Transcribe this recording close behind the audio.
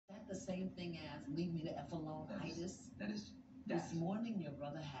the same thing as leave me the F alone-itis? This morning, your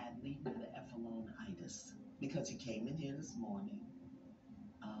brother had leave me the F alone-itis because he came in here this morning,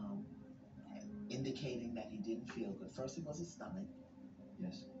 um, indicating that he didn't feel good. First, it was his stomach.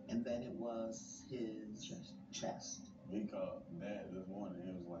 Yes. And then it was his chest. He called Dad this morning.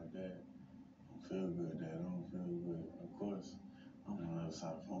 He was like, Dad, I don't feel good, Dad. I don't feel good. Of course, I'm on the other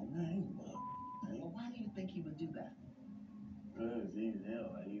side of the phone. Man, well, why do you think he would do that? Because he's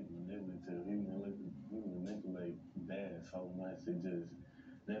hell. Like, he's manipulative. He manipulate Dad so much.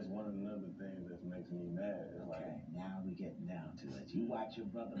 That's one of the other things that makes me mad. It's okay, now we're getting down to it. You watch your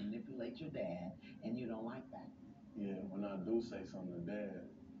brother manipulate your dad, and you don't like that. Yeah, when I do say something to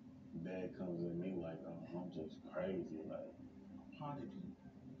Dad comes at me like, oh, I'm just crazy. Like, part of you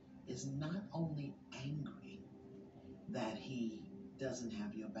is not only angry that he doesn't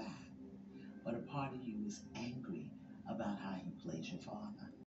have your back, but a part of you is angry about how he plays your father.